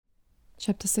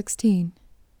Chapter 16.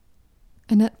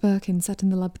 Annette Birkin sat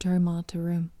in the laboratory monitor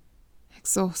room,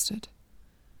 exhausted,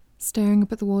 staring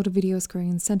up at the water video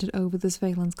screen centered over the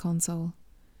surveillance console.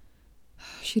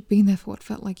 She'd been there for what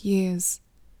felt like years,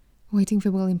 waiting for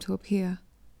William to appear,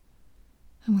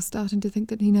 and was starting to think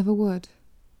that he never would.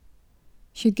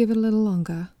 She'd give it a little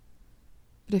longer,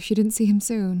 but if she didn't see him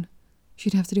soon,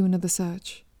 she'd have to do another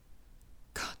search.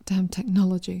 Goddamn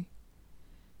technology.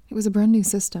 It was a brand new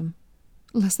system.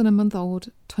 Less than a month old,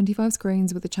 25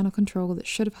 screens with a channel control that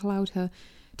should have allowed her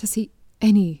to see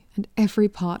any and every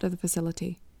part of the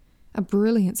facility. A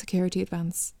brilliant security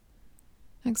advance.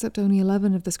 Except only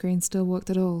 11 of the screens still worked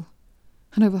at all,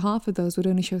 and over half of those would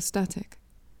only show static.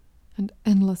 An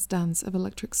endless dance of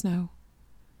electric snow.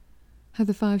 Of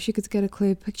the 5 she could get a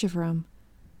clear picture from,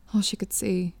 all she could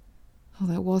see, all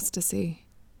there was to see,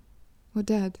 were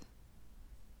dead.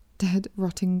 Dead,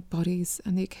 rotting bodies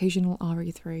and the occasional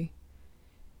RE3.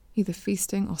 Either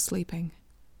feasting or sleeping.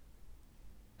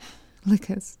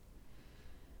 Lickers.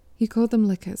 He called them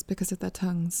lickers because of their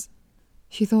tongues.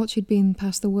 She thought she'd been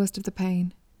past the worst of the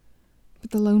pain,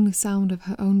 but the lonely sound of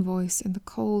her own voice in the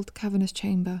cold, cavernous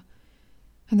chamber,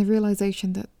 and the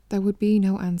realization that there would be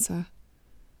no answer,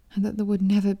 and that there would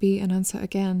never be an answer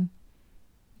again,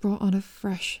 brought on a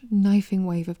fresh, knifing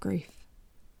wave of grief.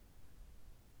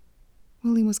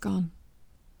 William was gone.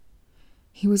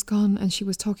 He was gone, and she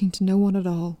was talking to no one at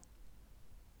all.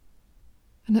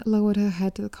 Annette lowered her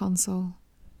head to the console,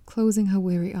 closing her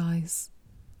weary eyes.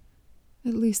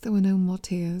 At least there were no more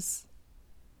tears.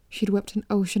 She'd wept an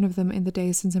ocean of them in the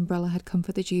days since Umbrella had come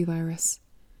for the G-virus,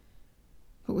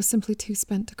 but was simply too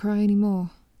spent to cry any more.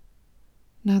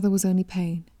 Now there was only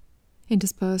pain,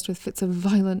 interspersed with fits of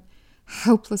violent,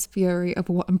 helpless fury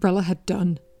over what Umbrella had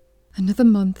done. Another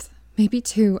month, maybe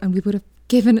 2, and we would have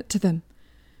given it to them.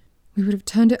 We would have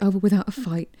turned it over without a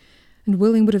fight, and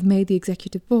William would have made the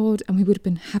executive board, and we would have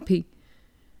been happy.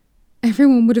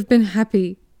 Everyone would have been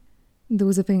happy. There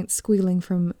was a faint squealing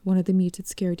from one of the muted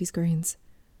security screens,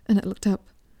 and it looked up,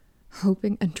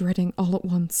 hoping and dreading all at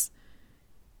once.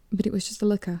 But it was just a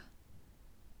licker.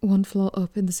 1 floor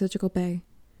up in the surgical bay,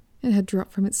 it had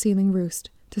dropped from its ceiling roost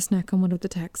to snack on one of the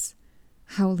techs,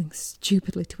 howling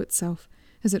stupidly to itself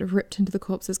as it ripped into the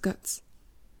corpse's guts.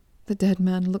 The dead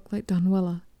man looked like Don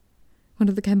Weller, one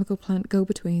of the chemical plant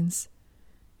go-betweens,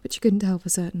 but she couldn't tell for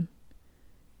certain.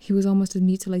 He was almost as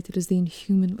mutilated as the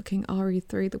inhuman-looking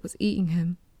RE3 that was eating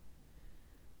him.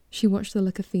 She watched the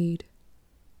liquor feed,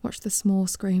 watched the small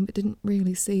screen but didn't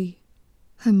really see.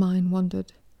 Her mind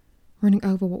wandered, running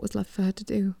over what was left for her to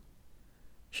do.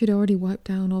 She'd already wiped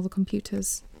down all the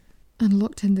computers and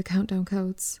locked in the countdown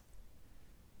codes.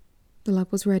 The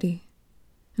lab was ready,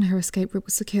 and her escape route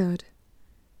was secured.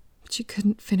 But she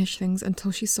couldn't finish things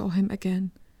until she saw him again.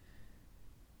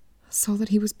 Saw that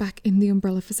he was back in the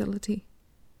Umbrella facility.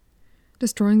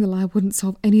 Destroying the lab wouldn't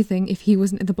solve anything if he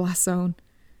wasn't in the blast zone.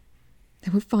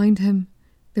 They would find him.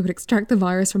 They would extract the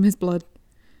virus from his blood.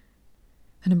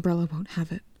 And Umbrella won't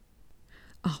have it.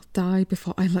 I'll die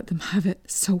before I let them have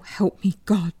it, so help me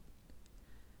God.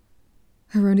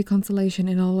 Her only consolation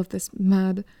in all of this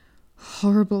mad,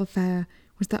 horrible affair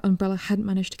was that Umbrella hadn't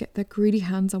managed to get their greedy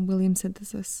hands on William's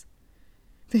synthesis.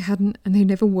 They hadn't, and they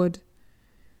never would.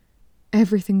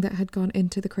 Everything that had gone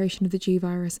into the creation of the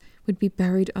G-virus would be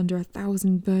buried under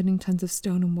 1,000 burning tons of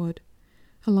stone and wood,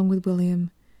 along with William,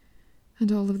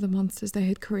 and all of the monsters they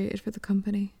had created for the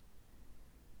company.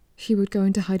 She would go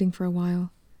into hiding for a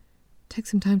while, take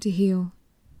some time to heal,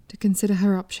 to consider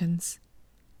her options,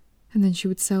 and then she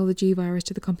would sell the G-virus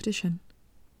to the competition.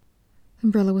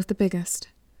 Umbrella was the biggest,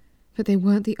 but they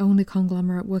weren't the only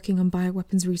conglomerate working on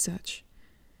bioweapons research.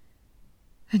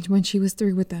 And when she was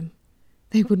through with them,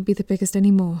 they wouldn't be the biggest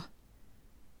anymore.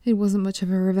 It wasn't much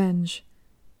of a revenge,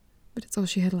 but it's all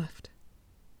she had left.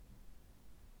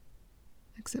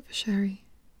 Except for Sherry.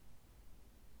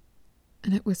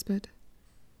 Annette whispered,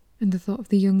 and the thought of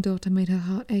the young daughter made her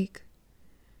heart ache.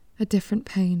 A different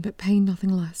pain, but pain nothing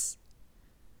less.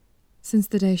 Since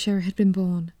the day Sherry had been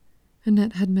born,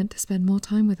 Annette had meant to spend more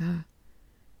time with her,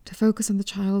 to focus on the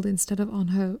child instead of on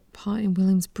her part in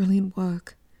William's brilliant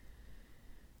work.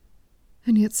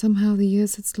 And yet somehow the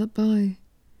years had slipped by.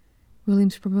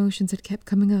 William's promotions had kept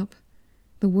coming up.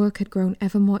 The work had grown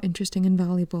ever more interesting and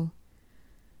valuable.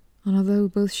 And although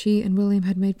both she and William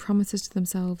had made promises to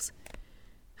themselves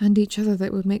and each other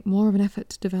that would make more of an effort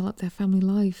to develop their family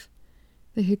life,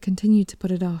 they had continued to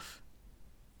put it off.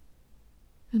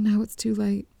 And now it's too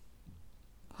late.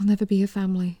 We'll never be a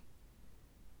family.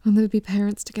 We'll never be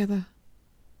parents together.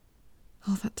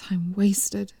 All that time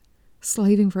wasted,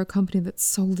 slaving for a company that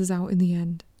sold us out in the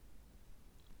end.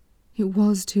 It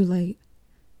was too late.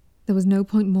 There was no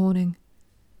point mourning.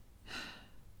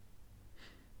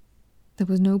 There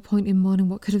was no point in mourning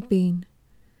what could have been.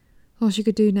 All she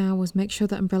could do now was make sure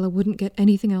that Umbrella wouldn't get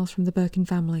anything else from the Birkin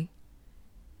family.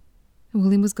 And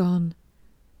William was gone,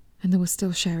 and there was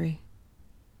still Sherry.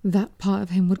 That part of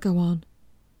him would go on.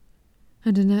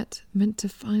 And Annette meant to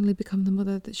finally become the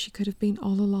mother that she could have been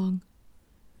all along.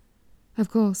 Of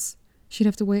course, she'd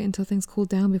have to wait until things cooled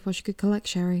down before she could collect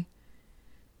Sherry.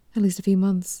 At least a few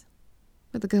months.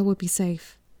 But the girl would be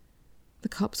safe. The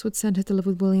cops would send her to live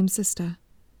with William's sister.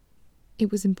 It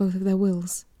was in both of their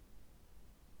wills.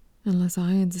 Unless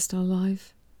Irons is still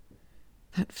alive.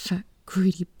 That fat,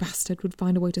 greedy bastard would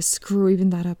find a way to screw even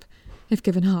that up, if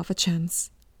given half a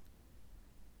chance.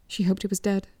 She hoped he was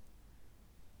dead.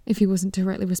 If he wasn't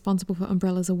directly responsible for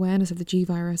Umbrella's awareness of the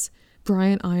G-virus,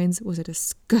 Brian Irons was a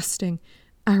disgusting,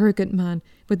 arrogant man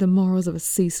with the morals of a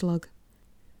sea slug.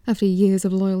 After years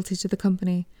of loyalty to the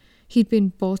company, he'd been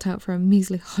bought out for a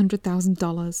measly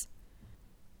 $100,000.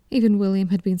 Even William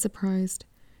had been surprised,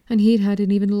 and he'd had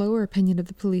an even lower opinion of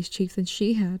the police chief than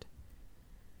she had.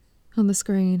 On the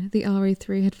screen, the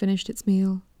RE3 had finished its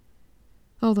meal.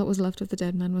 All that was left of the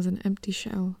dead man was an empty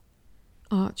shell,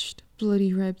 arched,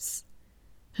 bloody ribs,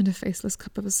 and a faceless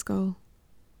cup of a skull.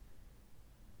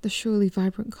 The surely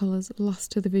vibrant colours lost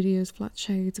to the video's flat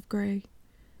shades of grey.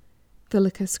 The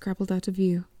liquor scrabbled out of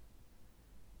view,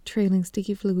 trailing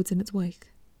sticky fluids in its wake.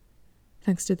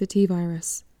 Thanks to the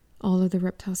T-virus, all of the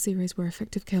reptile series were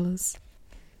effective killers.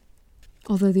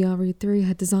 Although the RE3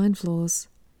 had design flaws,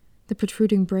 the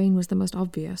protruding brain was the most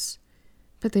obvious,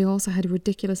 but they also had a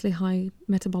ridiculously high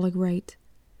metabolic rate.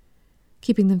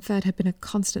 Keeping them fed had been a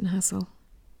constant hassle.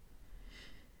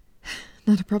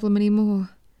 Not a problem anymore.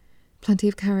 Plenty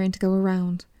of carrion to go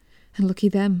around, and lucky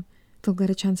them, they'll get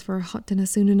a chance for a hot dinner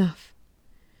soon enough.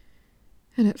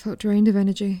 Annette felt drained of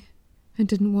energy, and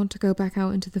didn't want to go back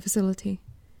out into the facility.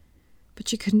 But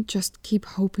she couldn't just keep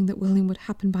hoping that William would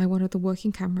happen by one of the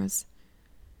working cameras.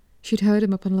 She'd heard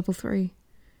him up on level 3,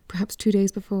 perhaps 2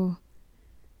 days before,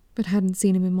 but hadn't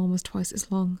seen him in almost twice as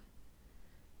long.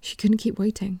 She couldn't keep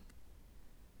waiting.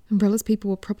 Umbrella's people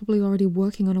were probably already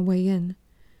working on a way in.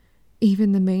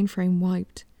 Even the mainframe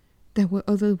wiped, there were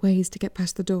other ways to get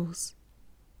past the doors.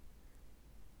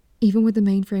 Even with the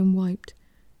mainframe wiped,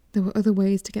 there were other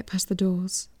ways to get past the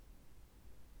doors.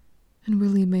 And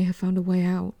William may have found a way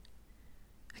out.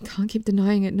 I can't keep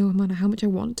denying it no matter how much I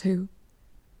want to.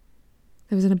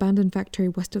 There was an abandoned factory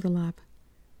west of the lab,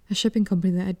 a shipping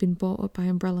company that had been bought up by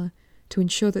Umbrella to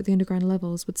ensure that the underground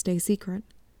levels would stay secret.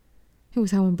 It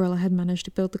was how Umbrella had managed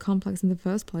to build the complex in the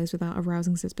first place without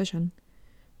arousing suspicion.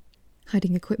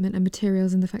 Hiding equipment and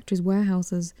materials in the factory's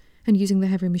warehouses and using the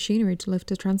heavy machinery to lift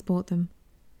to transport them.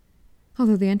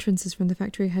 Although the entrances from the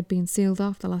factory had been sealed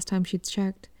off the last time she'd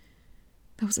checked,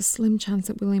 there was a slim chance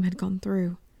that William had gone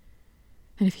through.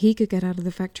 And if he could get out of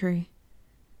the factory,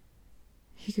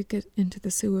 he could get into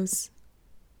the sewers.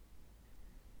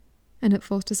 Annette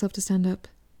forced herself to stand up,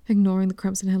 ignoring the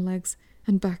cramps in her legs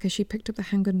and back as she picked up the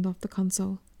handgun off the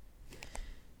console.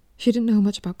 She didn't know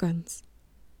much about guns,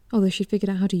 although she'd figured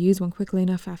out how to use one quickly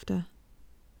enough after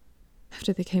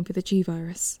they came for the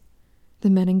G-virus. The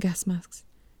men in gas masks,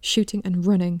 shooting and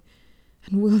running,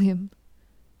 and William,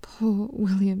 poor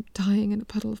William, dying in a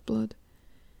puddle of blood.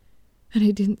 And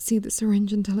I didn't see the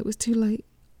syringe until it was too late.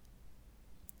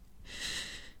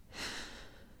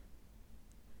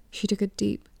 She took a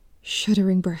deep,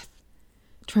 shuddering breath,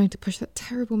 trying to push that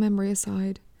terrible memory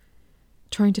aside,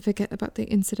 trying to forget about the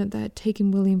incident that had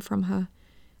taken William from her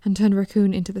and turned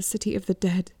Raccoon into the city of the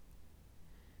dead.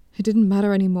 It didn't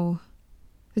matter anymore.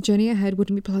 The journey ahead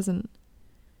wouldn't be pleasant.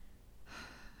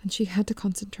 And she had to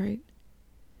concentrate.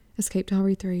 Escaped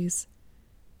RE3s,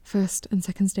 first and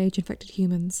second stage infected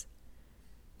humans,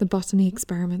 the botany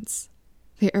experiments,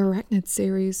 the arachnid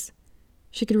series.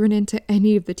 She could run into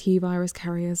any of the T-virus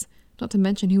carriers, not to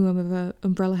mention whoever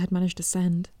Umbrella had managed to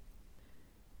send.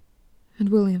 And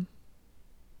William,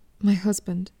 my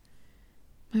husband,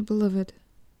 my beloved,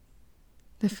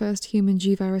 the first human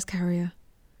G-virus carrier,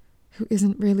 who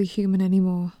isn't really human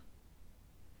anymore.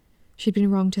 She'd been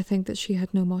wrong to think that she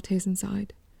had no more tears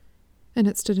inside.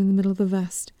 Annette stood in the middle of the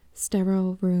vast,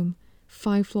 sterile room,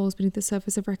 5 floors beneath the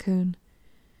surface of Raccoon,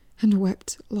 and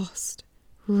wept lost,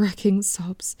 wrecking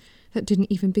sobs that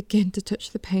didn't even begin to touch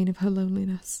the pain of her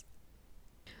loneliness.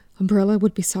 Umbrella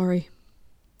would be sorry.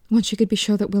 Once she could be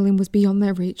sure that William was beyond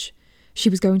their reach, she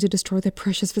was going to destroy their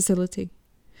precious facility.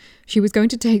 She was going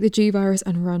to take the G-virus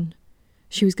and run.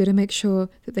 She was going to make sure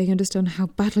that they understood how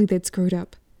badly they'd screwed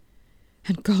up.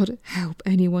 And God help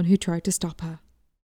anyone who tried to stop her.